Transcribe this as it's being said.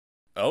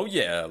Oh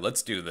yeah,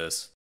 let's do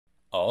this.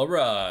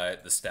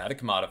 Alright, the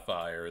static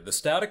modifier. The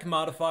static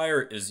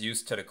modifier is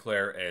used to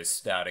declare a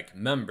static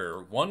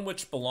member, one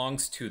which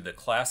belongs to the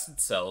class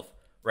itself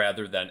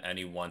rather than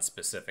any one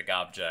specific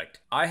object.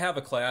 I have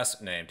a class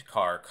named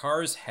Car.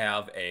 Cars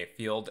have a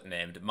field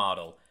named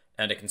model,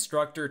 and a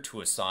constructor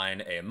to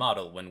assign a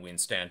model when we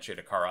instantiate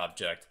a car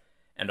object.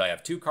 And I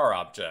have two car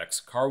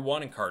objects,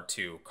 Car1 and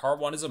Car2.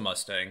 Car1 is a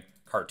Mustang,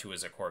 Car2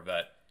 is a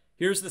Corvette.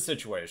 Here's the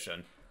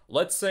situation.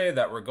 Let's say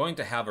that we're going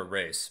to have a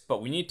race,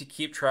 but we need to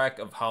keep track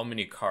of how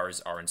many cars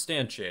are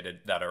instantiated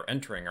that are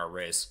entering our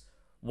race.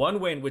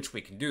 One way in which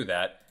we can do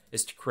that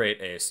is to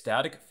create a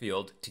static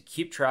field to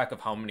keep track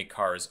of how many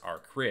cars are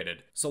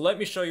created. So let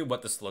me show you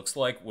what this looks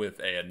like with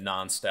a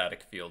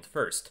non-static field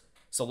first.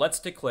 So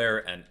let's declare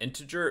an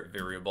integer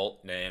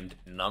variable named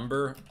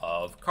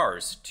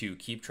numberOfCars to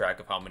keep track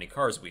of how many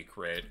cars we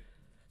create.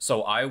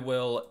 So I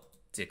will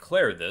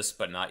declare this,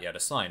 but not yet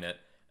assign it.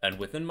 And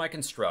within my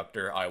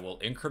constructor, I will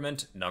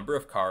increment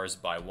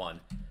numberOfCars by 1.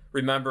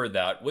 Remember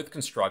that with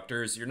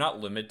constructors, you're not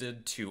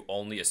limited to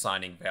only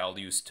assigning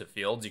values to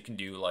fields. You can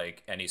do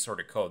like any sort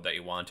of code that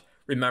you want.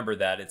 Remember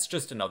that it's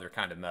just another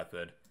kind of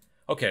method.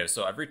 Okay,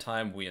 so every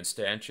time we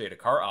instantiate a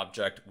car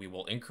object, we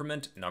will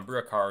increment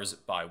numberOfCars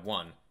by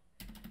 1.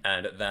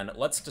 And then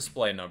let's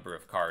display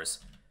numberOfCars.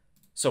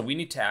 So we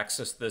need to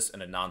access this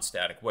in a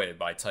non-static way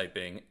by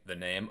typing the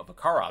name of a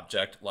car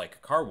object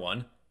like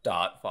car1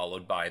 dot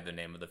followed by the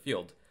name of the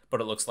field. But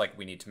it looks like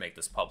we need to make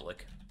this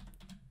public.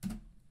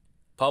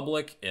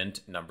 Public int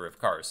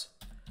numberOfCars.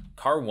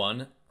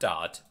 Car1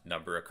 dot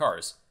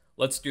numberOfCars.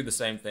 Let's do the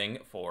same thing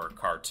for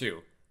car2.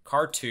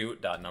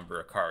 Car2 dot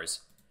numberOfCars.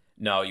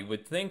 Now you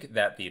would think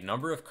that the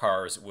number of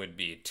cars would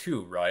be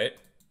 2, right?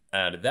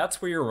 And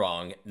that's where you're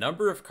wrong.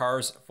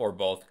 NumberOfCars for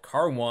both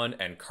car1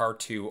 and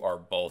car2 are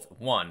both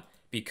 1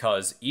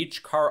 because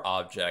each car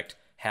object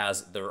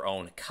has their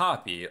own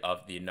copy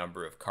of the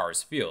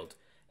numberOfCars field.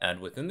 And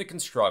within the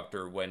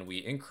constructor, when we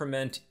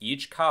increment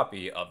each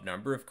copy of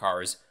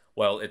numberOfCars,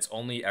 well, it's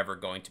only ever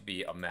going to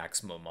be a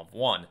maximum of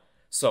 1.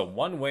 So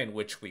one way in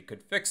which we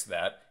could fix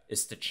that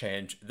is to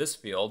change this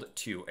field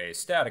to a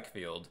static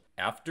field.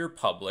 After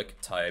public,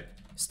 type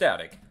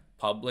static,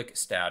 public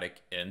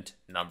static int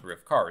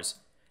numberOfCars.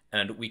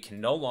 And we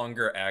can no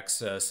longer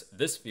access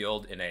this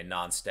field in a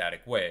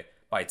non-static way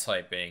by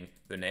typing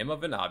the name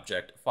of an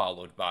object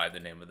followed by the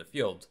name of the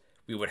field.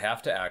 We would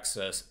have to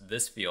access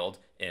this field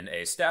in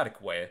a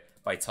static way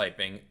by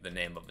typing the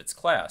name of its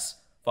class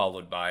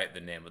followed by the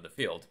name of the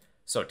field.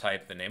 So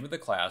type the name of the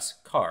class,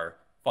 car,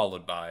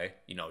 followed by,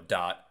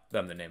 dot,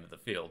 then the name of the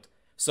field.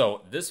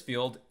 So this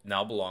field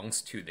now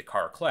belongs to the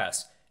car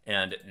class,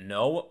 and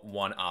no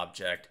one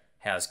object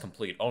has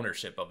complete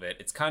ownership of it.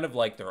 It's kind of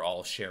like they're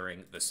all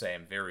sharing the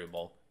same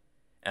variable.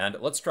 And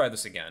let's try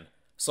this again.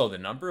 So the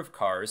number of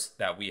cars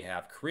that we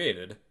have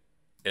created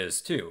is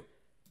 2.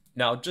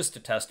 Now, just to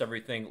test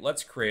everything,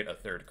 let's create a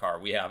third car.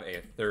 We have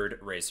a third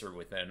racer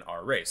within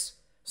our race.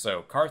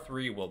 So car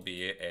 3 will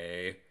be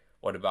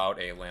what about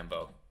a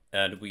Lambo?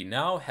 And we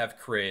now have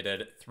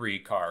created 3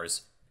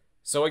 cars.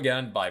 So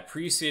again, by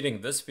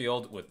preceding this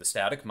field with the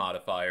static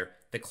modifier,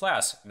 the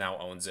class now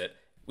owns it.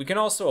 We can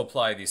also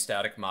apply the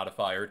static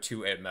modifier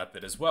to a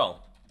method as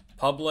well.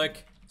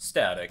 Public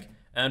static,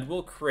 and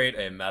we'll create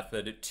a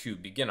method to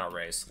begin our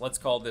race. Let's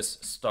call this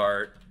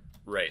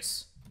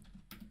StartRace.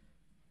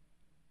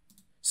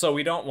 So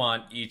we don't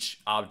want each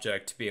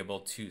object to be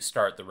able to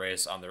start the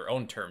race on their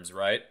own terms,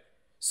 right?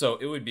 So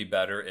it would be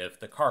better if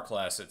the car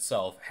class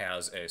itself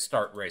has a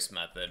StartRace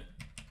method.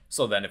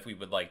 So then if we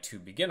would like to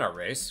begin our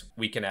race,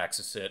 we can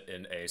access it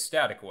in a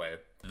static way.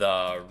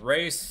 The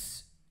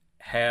race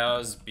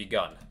has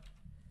begun.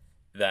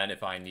 Then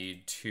if I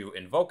need to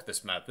invoke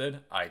this method,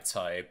 I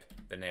type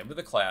the name of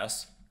the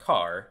class,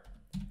 car,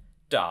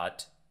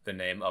 dot, the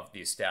name of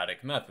the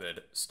static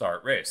method,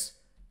 StartRace.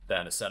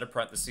 Then a set of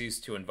parentheses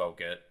to invoke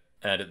it.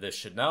 And this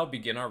should now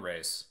begin our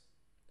race.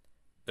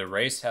 The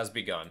race has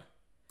begun.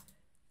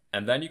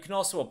 And then you can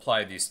also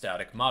apply the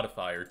static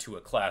modifier to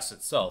a class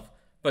itself,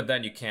 but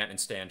then you can't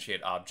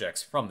instantiate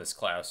objects from this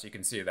class. You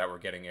can see that we're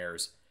getting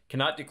errors.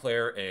 Cannot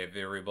declare a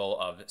variable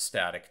of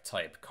static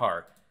type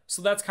car.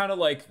 So that's kind of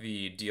like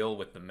the deal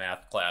with the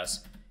math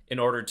class. In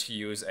order to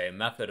use a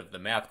method of the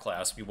math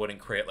class, we wouldn't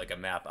create like a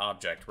math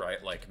object,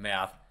 right? Like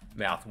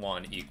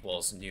math1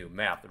 equals new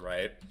math,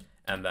 right?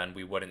 And then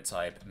we wouldn't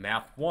type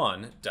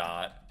math1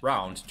 dot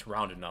round to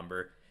round a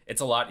number.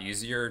 It's a lot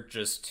easier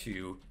just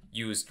to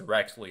use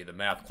directly the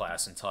math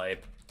class and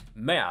type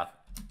math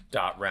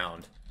dot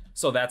round.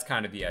 So that's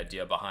kind of the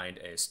idea behind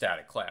a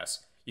static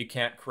class. You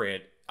can't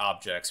create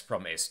objects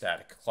from a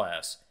static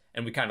class.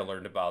 And we kind of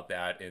learned about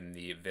that in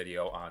the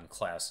video on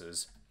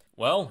classes.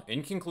 Well,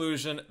 in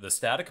conclusion, the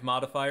static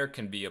modifier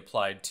can be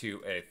applied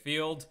to a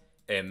field,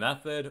 a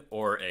method,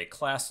 or a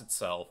class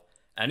itself.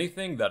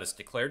 Anything that is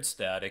declared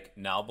static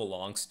now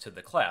belongs to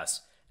the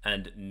class,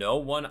 and no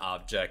one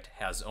object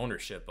has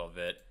ownership of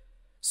it.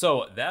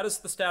 So that is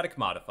the static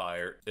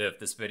modifier. If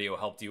this video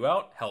helped you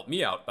out, help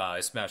me out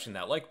by smashing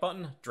that like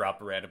button, drop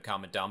a random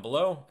comment down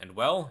below, and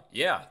well,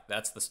 yeah,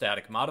 that's the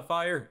static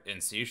modifier in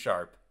C#.